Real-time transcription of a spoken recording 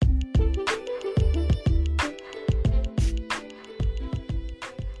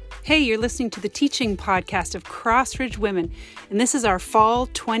Hey, you're listening to the teaching podcast of Crossridge Women, and this is our fall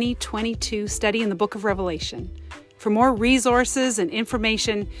 2022 study in the book of Revelation. For more resources and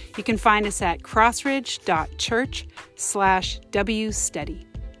information, you can find us at crossridge.church/wstudy.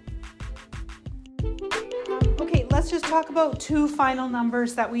 Okay, let's just talk about two final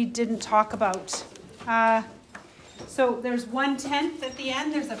numbers that we didn't talk about. So there's 1/10 at the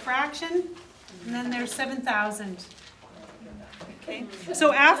end, there's a fraction, and then there's 7,000. Okay.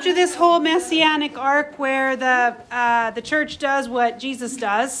 So after this whole messianic arc where the church does what Jesus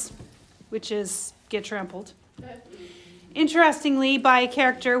does, which is get trampled. Interestingly, by a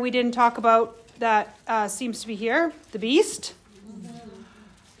character we didn't talk about that seems to be here, the beast.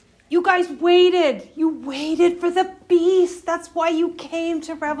 You guys waited. You waited for the beast. That's why you came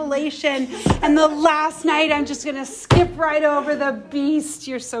to Revelation. And the last night, I'm just going to skip right over the beast.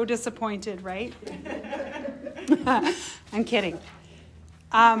 You're so disappointed, right? I'm kidding.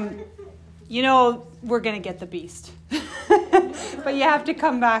 We're going to get the beast. But you have to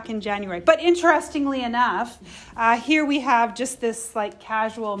come back in January. But interestingly enough, here we have just this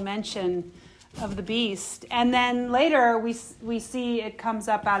casual mention of the beast. And then later we see it comes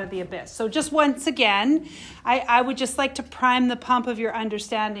up out of the abyss. So just once again, I would just like to prime the pump of your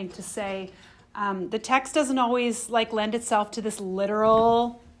understanding to say the text doesn't always lend itself to this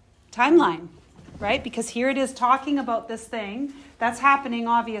literal timeline, right? Because here it is talking about this thing that's happening,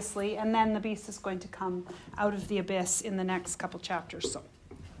 obviously, and then the beast is going to come out of the abyss in the next couple chapters. So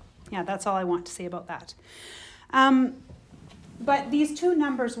yeah, that's all I want to say about that. But these two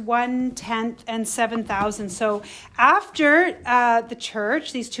numbers, 1/10 and 7,000. So after the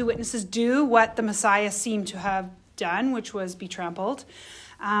church, these two witnesses do what the Messiah seemed to have done, which was be trampled.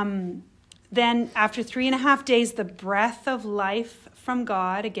 Then after 3.5 days, the breath of life from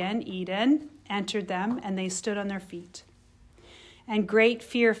God, again, Eden, entered them, and they stood on their feet. And great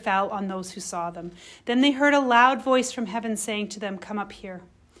fear fell on those who saw them. Then they heard a loud voice from heaven saying to them, "Come up here."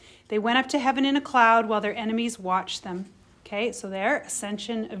 They went up to heaven in a cloud while their enemies watched them. Okay, so there,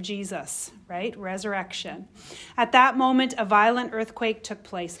 ascension of Jesus, right? Resurrection. At that moment, a violent earthquake took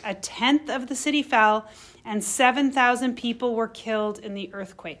place. 1/10 of the city fell, and 7,000 people were killed in the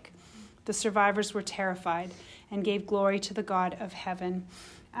earthquake. The survivors were terrified and gave glory to the God of heaven.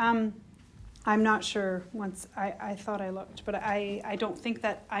 I'm not sure. Once I thought I looked, but I don't think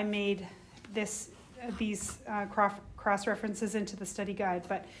that I made these cross references into the study guide.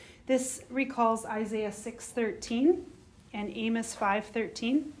 But this recalls Isaiah 6:13 and Amos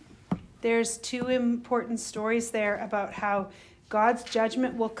 5:13. There's two important stories there about how God's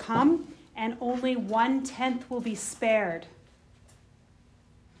judgment will come and only 1/10 will be spared.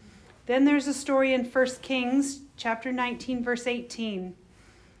 Then there's a story in 1 Kings chapter 19, verse 18,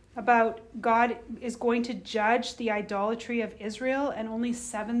 about God is going to judge the idolatry of Israel, and only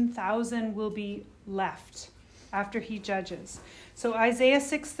 7,000 will be left after he judges. So Isaiah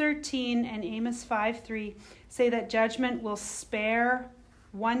 6:13 and Amos 5:3 say that judgment will spare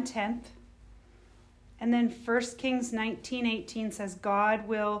 1/10. And then 1 Kings 19:18 says God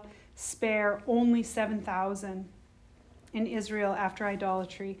will spare only 7,000 in Israel after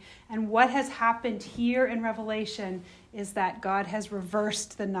idolatry. And what has happened here in Revelation is that God has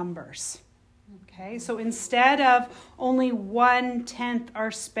reversed the numbers. Okay, so instead of only 1/10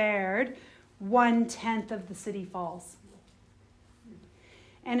 are spared, 1/10 of the city falls.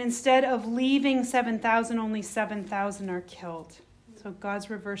 And instead of leaving 7,000, only 7,000 are killed. So God's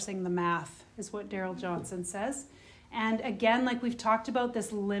reversing the math, is what Darrell Johnson says. And again, like we've talked about,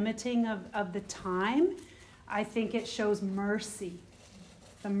 this limiting of the time, I think it shows mercy.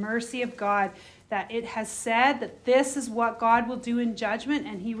 The mercy of God, that it has said that this is what God will do in judgment,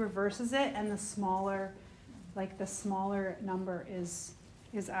 and he reverses it, and the smaller number is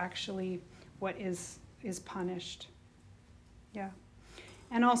actually what is punished. Yeah.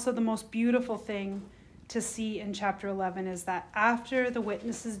 And also the most beautiful thing to see in chapter 11 is that after the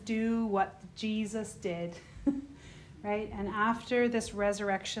witnesses do what Jesus did, right? And after this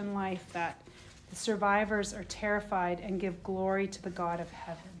resurrection life, that the survivors are terrified and give glory to the God of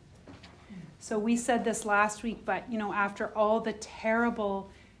heaven. So we said this last week, but after all the terrible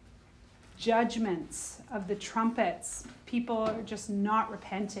judgments of the trumpets, people are just not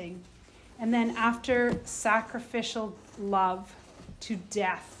repenting. And then after sacrificial love to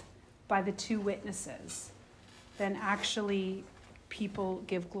death by the two witnesses, then actually people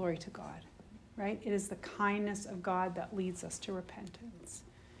give glory to God, right? It is the kindness of God that leads us to repentance.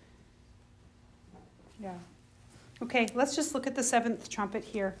 Yeah. Okay, let's just look at the seventh trumpet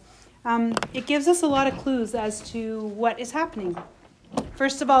here. It gives us a lot of clues as to what is happening.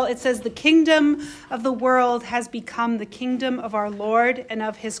 First of all, it says the kingdom of the world has become the kingdom of our Lord and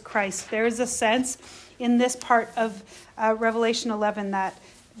of his Christ. There is a sense in this part of Revelation 11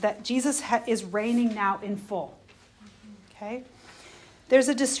 that Jesus is reigning now in full. Okay? There's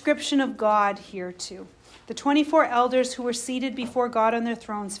a description of God here too. The 24 elders who were seated before God on their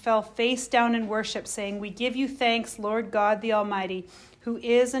thrones fell face down in worship, saying, "We give you thanks, Lord God the Almighty, who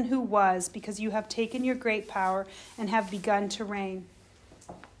is and who was, because you have taken your great power and have begun to reign."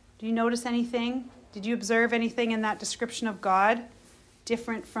 Do you notice anything? Did you observe anything in that description of God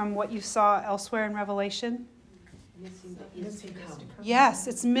different from what you saw elsewhere in Revelation? Yes,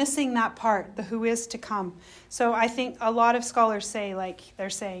 it's missing that part, the who is to come. So I think a lot of scholars say, they're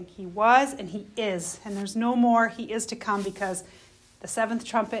saying he was and he is, and there's no more he is to come, because the seventh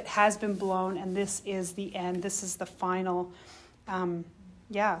trumpet has been blown and this is the end. This is the final,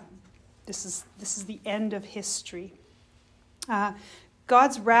 this is the end of history.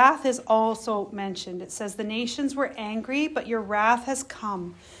 God's wrath is also mentioned. It says, "The nations were angry, but your wrath has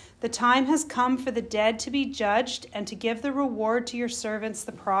come. The time has come for the dead to be judged and to give the reward to your servants,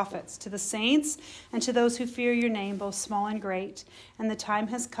 the prophets, to the saints and to those who fear your name, both small and great. And the time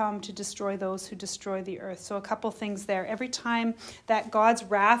has come to destroy those who destroy the earth." So a couple things there. Every time that God's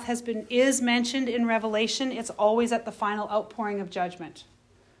wrath is mentioned in Revelation, it's always at the final outpouring of judgment.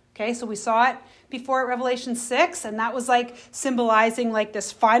 Okay, so we saw it before at Revelation 6, and that was symbolizing this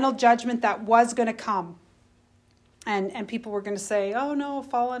final judgment that was going to come. And people were going to say, "Oh no,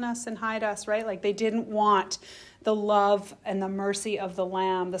 fall on us and hide us," right? They didn't want the love and the mercy of the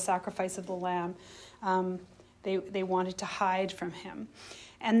Lamb, the sacrifice of the Lamb. They wanted to hide from him.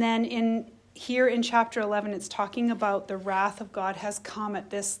 And then here in chapter 11, it's talking about the wrath of God has come at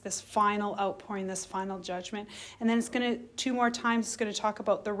this final outpouring, this final judgment. And then two more times, it's going to talk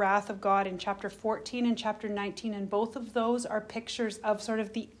about the wrath of God in chapter 14 and chapter 19. And both of those are pictures of sort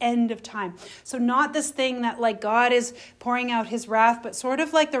of the end of time. So not this thing that God is pouring out his wrath, but sort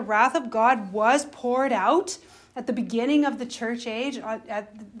of the wrath of God was poured out at the beginning of the church age,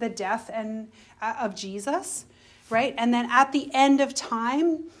 at the death of Jesus, right? And then at the end of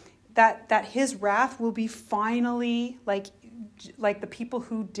time, that his wrath will be finally like the people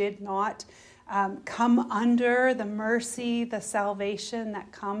who did not come under the mercy, the salvation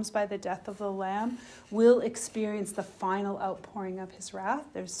that comes by the death of the Lamb, will experience the final outpouring of his wrath.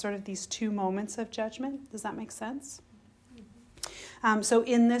 There's sort of these two moments of judgment. Does that make sense? So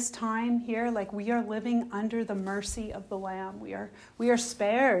in this time here, we are living under the mercy of the Lamb. We are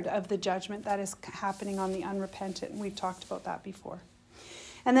spared of the judgment that is happening on the unrepentant, and we've talked about that before.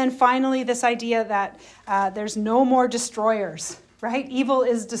 And then finally, this idea that there's no more destroyers, right? Evil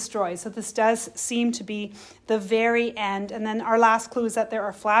is destroyed. So this does seem to be the very end. And then our last clue is that there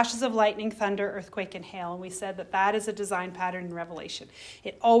are flashes of lightning, thunder, earthquake, and hail. And we said that is a design pattern in Revelation.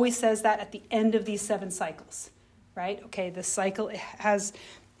 It always says that at the end of these 7 cycles, right? Okay, the cycle has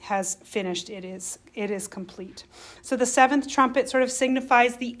finished. It is complete. So the 7th trumpet sort of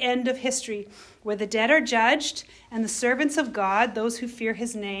signifies the end of history, where the dead are judged and the servants of God, those who fear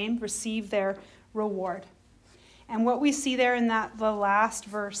his name, receive their reward. And what we see there in the last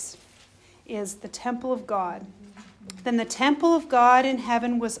verse is the temple of God. Then the temple of God in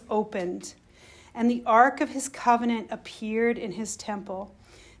heaven was opened, and the ark of his covenant appeared in his temple.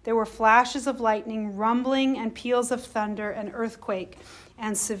 There were flashes of lightning, rumbling, and peals of thunder, and earthquake,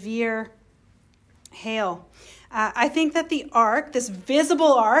 and severe hail. I think that the ark, this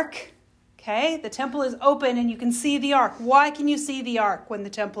visible ark, okay, the temple is open and you can see the ark. Why can you see the ark when the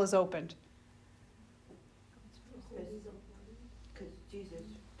temple is opened? Because Jesus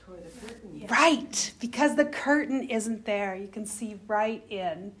tore the curtain. Right, because the curtain isn't there. You can see right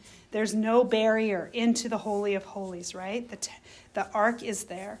in. There's no barrier into the Holy of Holies, right? The ark is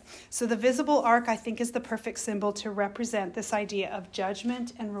there. So the visible ark, I think, is the perfect symbol to represent this idea of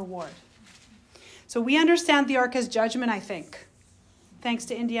judgment and reward. So we understand the ark as judgment, I think, thanks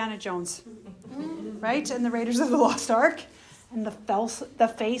to Indiana Jones, right? And the Raiders of the Lost Ark, and the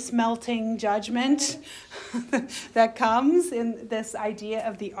face-melting judgment that comes in this idea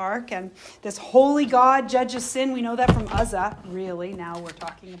of the ark. And this holy God judges sin. We know that from Uzzah, really. Now we're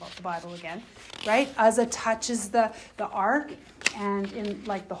talking about the Bible again, right? Uzzah touches the ark, and in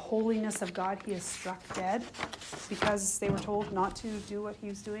the holiness of God, he is struck dead because they were told not to do what he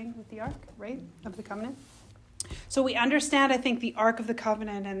was doing with the ark, right, of the covenant. So we understand, I think, the Ark of the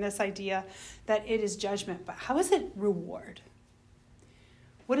Covenant and this idea that it is judgment. But how is it reward?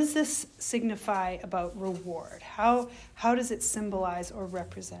 What does this signify about reward? How does it symbolize or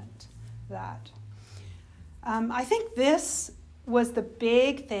represent that? I think this was the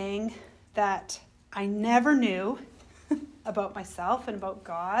big thing that I never knew about myself and about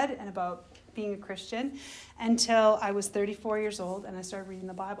God and about being a Christian until I was 34 years old and I started reading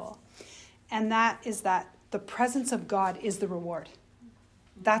the Bible. And that is that the presence of God is the reward.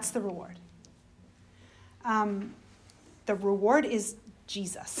 That's the reward. The reward is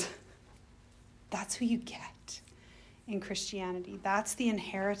Jesus. That's who you get in Christianity. That's the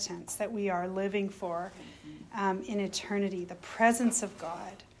inheritance that we are living for in eternity, the presence of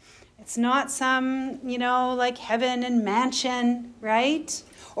God. It's not some, like heaven and mansion, right?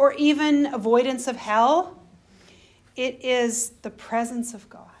 Or even avoidance of hell. It is the presence of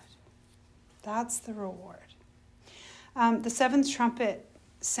God. That's the reward. The seventh trumpet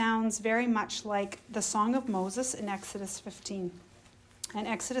sounds very much like the Song of Moses in Exodus 15. And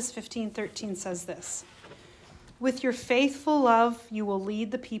Exodus 15:13 says this: "With your faithful love, you will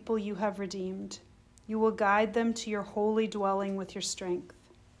lead the people you have redeemed. You will guide them to your holy dwelling with your strength.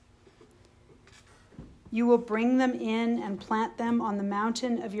 You will bring them in and plant them on the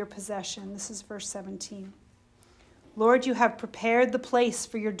mountain of your possession." This is verse 17. "Lord, you have prepared the place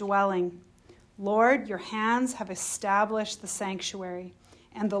for your dwelling. Lord, your hands have established the sanctuary,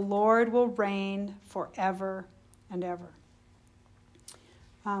 and the Lord will reign forever and ever."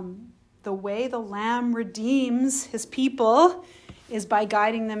 The way the Lamb redeems his people is by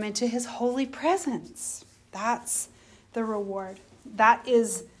guiding them into his holy presence. That's the reward. That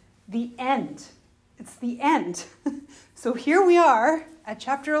is the end. It's the end. So here we are at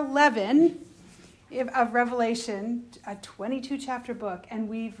chapter 11 of Revelation, a 22-chapter book, and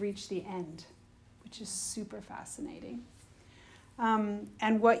we've reached the end, which is super fascinating.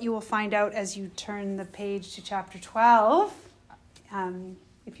 And what you will find out as you turn the page to chapter 12,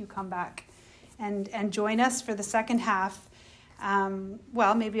 if you come back and join us for the second half,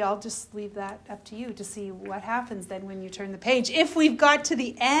 maybe I'll just leave that up to you to see what happens then when you turn the page. If we've got to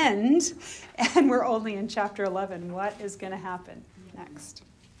the end and we're only in chapter 11, what is going to happen next?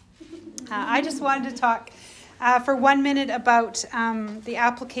 I just wanted to talk for 1 minute about the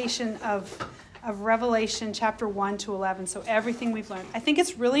application of Revelation chapter 1 to 11, so everything we've learned. I think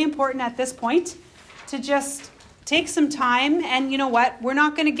it's really important at this point to just take some time, and you know what? We're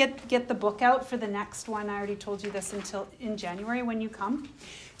not going to get the book out for the next one. I already told you this until in January when you come.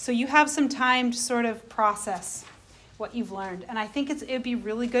 So you have some time to sort of process what you've learned. And I think it'd be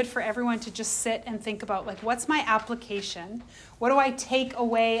really good for everyone to just sit and think about, like, what's my application? What do I take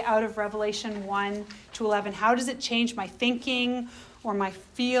away out of Revelation 1 to 11? How does it change my thinking or my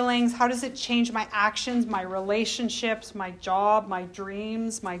feelings? How does it change my actions, my relationships, my job, my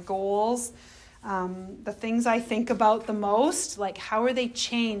dreams, my goals? The things I think about the most, like how are they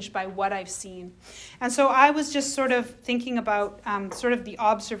changed by what I've seen? And so I was just sort of thinking about sort of the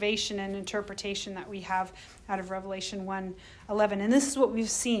observation and interpretation that we have out of Revelation 1:11. And this is what we've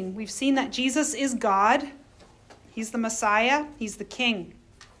seen. We've seen that Jesus is God. He's the Messiah. He's the King.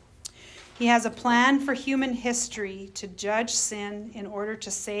 He has a plan for human history to judge sin in order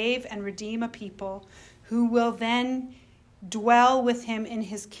to save and redeem a people who will then dwell with him in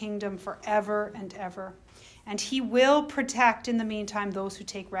his kingdom forever and ever. And he will protect in the meantime those who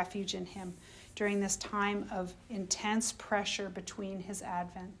take refuge in him during this time of intense pressure between his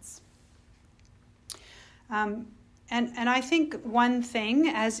advents. And I think one thing,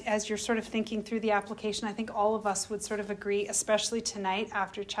 as you're sort of thinking through the application, I think all of us would sort of agree, especially tonight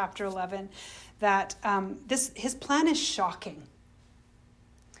after chapter 11, that his plan is shocking.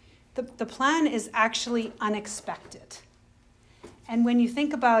 The plan is actually unexpected. And when you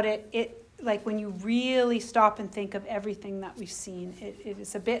think about it, like when you really stop and think of everything that we've seen, it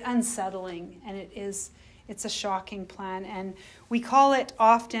is a bit unsettling, and it's a shocking plan. And we call it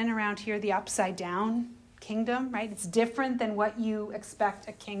often around here the upside down kingdom, right? It's different than what you expect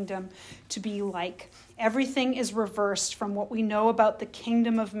a kingdom to be like. Everything is reversed from what we know about the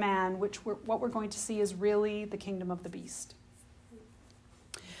kingdom of man, what we're going to see is really the kingdom of the beast.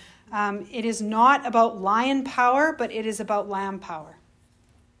 It is not about lion power, but it is about lamb power.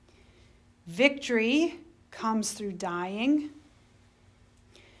 Victory comes through dying.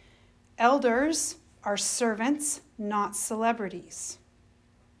 Elders are servants, not celebrities.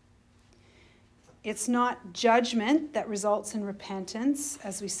 It's not judgment that results in repentance,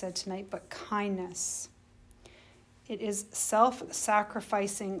 as we said tonight, but kindness. It is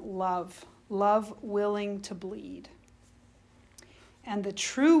self-sacrificing love willing to bleed. And the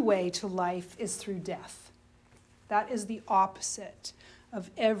true way to life is through death. That is the opposite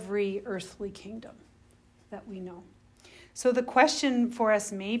of every earthly kingdom that we know. So the question for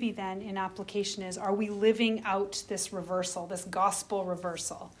us maybe then in application is, are we living out this reversal, this gospel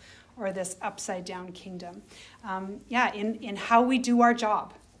reversal, or this upside down kingdom? In how we do our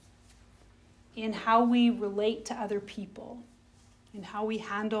job. in how we relate to other people, in how we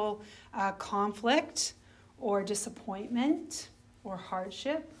handle conflict or disappointment or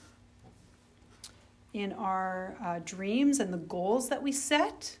hardship, in our dreams and the goals that we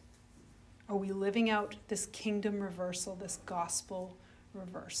set? Are we living out this kingdom reversal, this gospel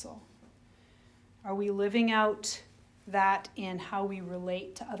reversal? Are we living out that in how we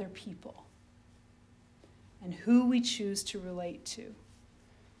relate to other people and who we choose to relate to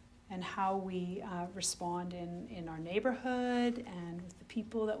and how we respond in our neighborhood and with the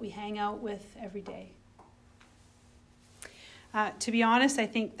people that we hang out with every day? To be honest, I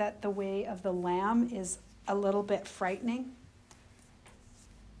think that the way of the Lamb is a little bit frightening.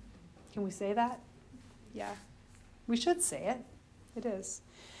 Can we say that? Yeah. We should say it. It is.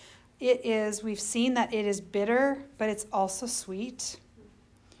 It is, we've seen that it is bitter, but it's also sweet.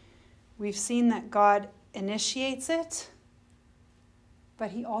 We've seen that God initiates it, but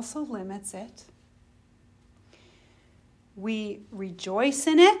he also limits it. We rejoice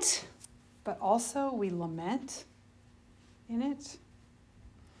in it, but also we lament in it.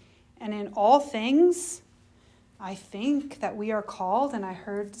 And in all things, I think that we are called, and I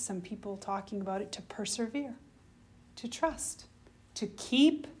heard some people talking about it, to persevere, to trust, to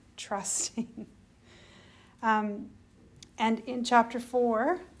keep trusting. And in chapter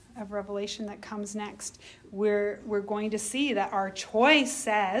 4 of Revelation that comes next, we're going to see that our choice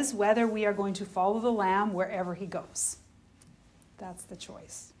says whether we are going to follow the Lamb wherever he goes. That's the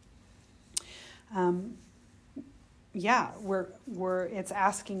choice. It's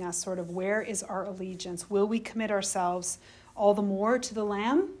asking us sort of, where is our allegiance? Will we commit ourselves all the more to the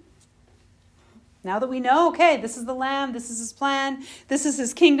Lamb? Now that we know, okay, this is the Lamb, this is his plan, this is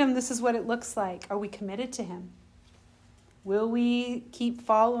his kingdom, this is what it looks like. Are we committed to him? Will we keep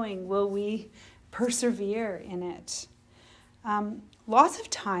following? Will we persevere in it? Lots of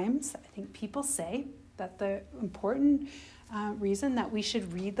times, I think people say that the important reason that we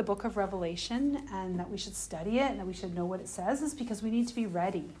should read the book of Revelation and that we should study it and that we should know what it says is because we need to be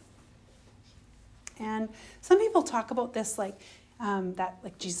ready. And some people talk about this like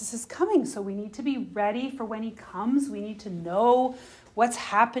Jesus is coming, so we need to be ready for when he comes. We need to know what's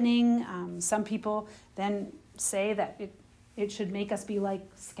happening. Some people then say that it should make us be like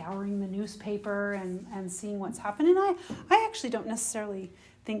scouring the newspaper and seeing what's happening. And I actually don't necessarily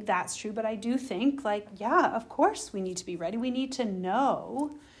think that's true, but I do think of course we need to be ready. We need to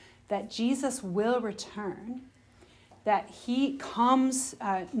know that Jesus will return, that he comes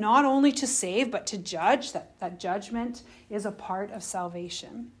not only to save, but to judge, that judgment is a part of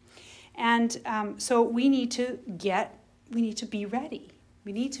salvation. And so we need to be ready.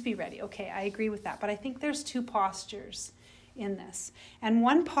 We need to be ready. Okay, I agree with that. But I think there's two postures in this. And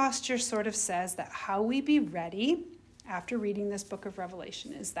one posture sort of says that how we be ready after reading this book of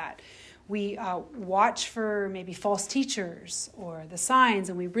Revelation is that we watch for maybe false teachers or the signs,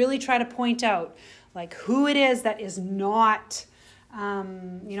 and we really try to point out who it is that is not,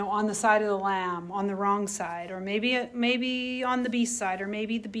 on the side of the Lamb, on the wrong side, or maybe on the beast side, or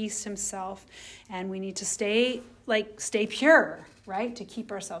maybe the beast himself. And we need to stay pure, right? To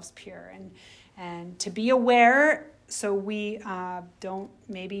keep ourselves pure and to be aware so we don't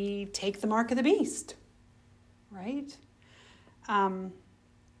maybe take the mark of the beast, right?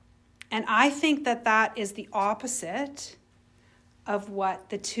 And I think that is the opposite of what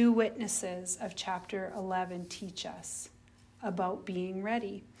the two witnesses of chapter 11 teach us about being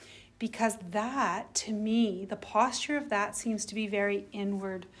ready. Because that, to me, the posture of that seems to be very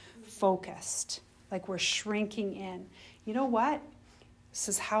inward focused, like we're shrinking in. You know what? This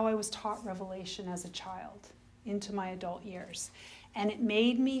is how I was taught Revelation as a child into my adult years. And it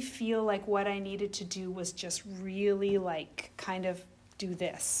made me feel like what I needed to do was just really kind of do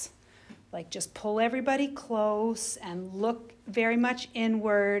this. Just pull everybody close and look very much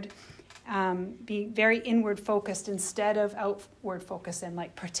inward, be very inward focused instead of outward focused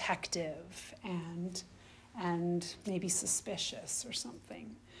and protective and maybe suspicious or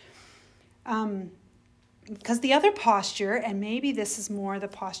something. Because the other posture, and maybe this is more the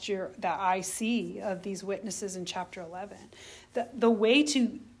posture that I see of these witnesses in chapter 11, the way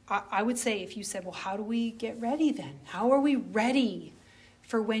to, I would say, if you said, well, how do we get ready then? How are we ready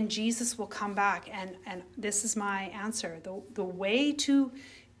for when Jesus will come back? And this is my answer. The way to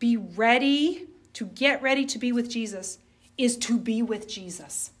be ready, to get ready to be with Jesus, is to be with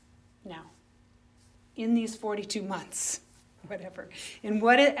Jesus now. In these 42 months, in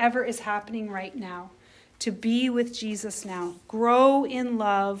whatever is happening right now. To be with Jesus now. Grow in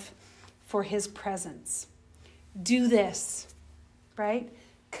love for his presence. Do this, right?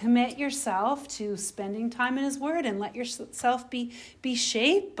 Commit yourself to spending time in his word and let yourself be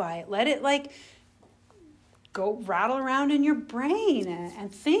shaped by it. Let it go rattle around in your brain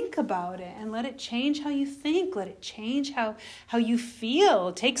and think about it, and let it change how you think. Let it change how you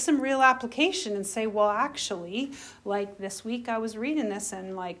feel. Take some real application and say, well, actually, like this week I was reading this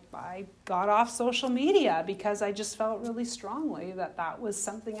and I got off social media because I just felt really strongly that was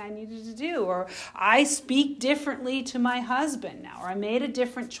something I needed to do. Or I speak differently to my husband now. Or I made a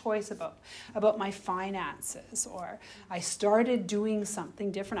different choice about my finances. Or I started doing something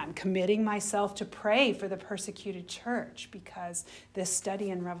different. I'm committing myself to pray for the persecuted church because this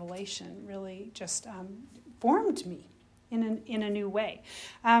study in Revelation really just formed me in a new way.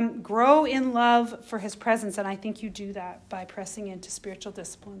 Grow in love for his presence, and I think you do that by pressing into spiritual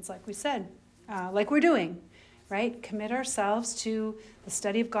disciplines like we said, like we're doing, right? Commit ourselves to the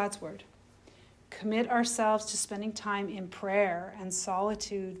study of God's word. Commit ourselves to spending time in prayer and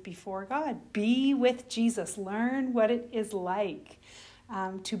solitude before God. Be with Jesus. Learn what it is like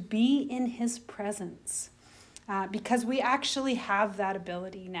to be in his presence. Because we actually have that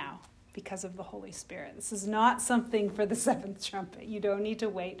ability now because of the Holy Spirit. This is not something for the seventh trumpet. You don't need to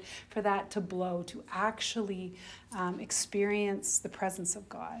wait for that to blow to actually experience the presence of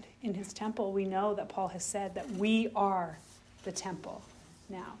God in his temple. We know that Paul has said that we are the temple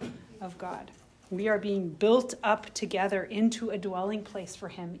now of God. We are being built up together into a dwelling place for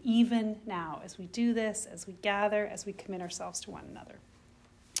him even now as we do this, as we gather, as we commit ourselves to one another.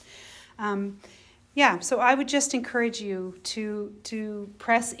 So I would just encourage you to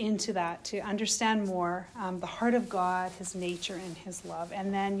press into that, to understand more the heart of God, his nature, and his love.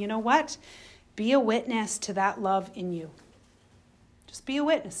 And then, you know what? Be a witness to that love in you. Just be a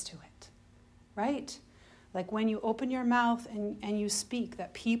witness to it, right? Like when you open your mouth and you speak,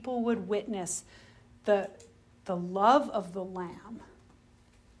 that people would witness the love of the Lamb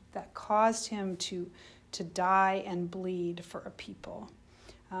that caused him to die and bleed for a people.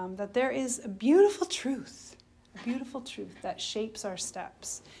 That there is a beautiful truth that shapes our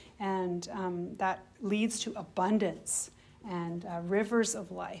steps and that leads to abundance and rivers of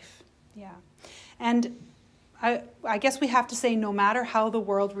life. Yeah. And I guess we have to say no matter how the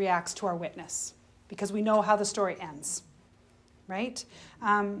world reacts to our witness, because we know how the story ends, right?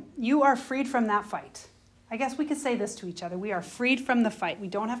 You are freed from that fight. I guess we could say this to each other. We are freed from the fight. We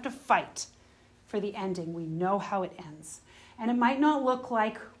don't have to fight for the ending. We know how it ends. And it might not look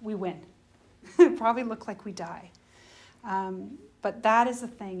like we win. It probably look like we die. But that is the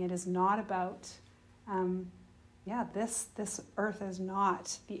thing. It is not about, this earth is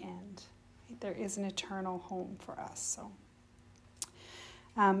not the end. There is an eternal home for us. So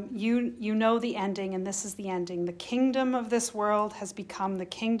you know the ending, and this is the ending. The kingdom of this world has become the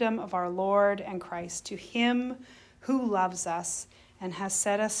kingdom of our Lord and Christ. To him who loves us and has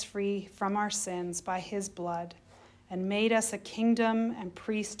set us free from our sins by his blood, and made us a kingdom and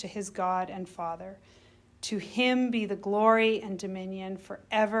priest to his God and Father. To him be the glory and dominion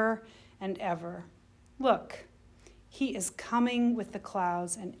forever and ever. Look, he is coming with the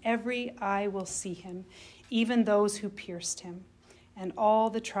clouds, and every eye will see him, even those who pierced him, and all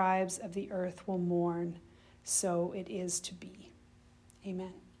the tribes of the earth will mourn. So it is to be.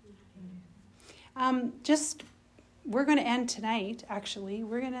 Amen. We're going to end tonight, actually.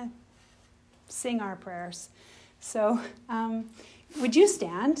 We're going to sing our prayers. So would you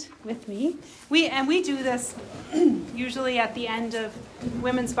stand with me? We do this usually at the end of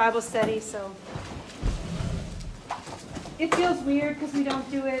women's Bible study, so it feels weird because we don't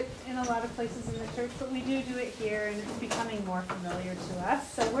do it in a lot of places in the church, but we do it here, and it's becoming more familiar to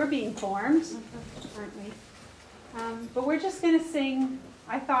us. So we're being formed, aren't we? But we're just going to sing.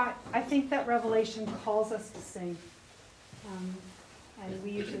 I think that Revelation calls us to sing, and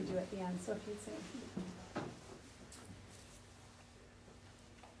we usually do it at the end. So if you'd sing.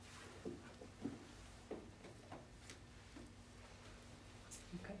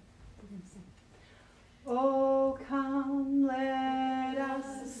 Oh, come, let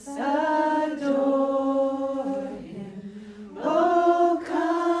us adore him. Oh,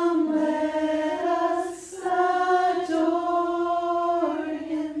 come, let us adore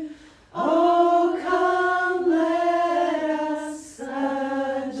him. Oh, come, let us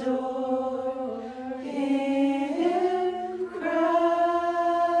adore him,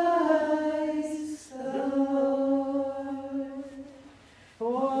 Christ the Lord.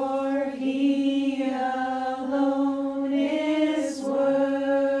 For he alone is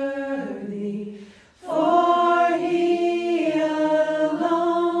worthy, for he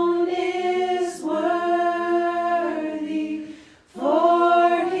alone is worthy,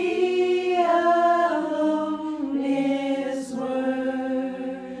 for he alone is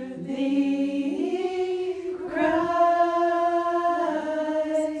worthy.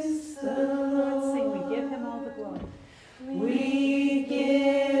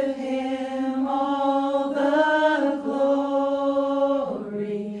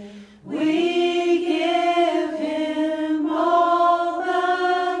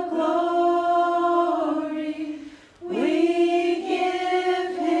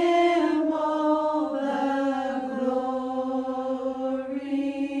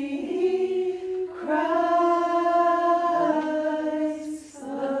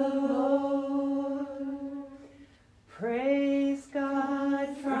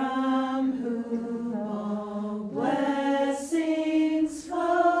 from whom all blessings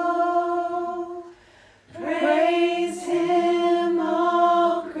flow. Praise him,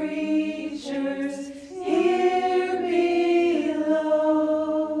 all creatures here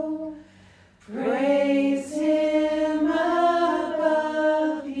below. Praise him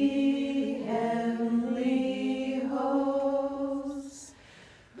above, ye heavenly hosts.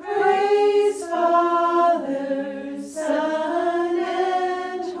 Praise Father, Son,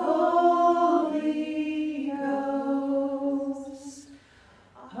 and Holy Ghost.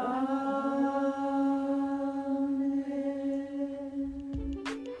 Amen.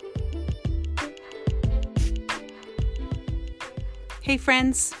 Hey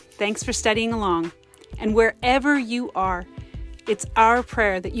friends, thanks for studying along. And wherever you are, it's our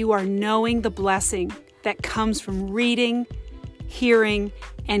prayer that you are knowing the blessing that comes from reading, hearing,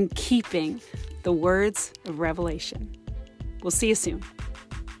 and keeping the words of Revelation. We'll see you soon.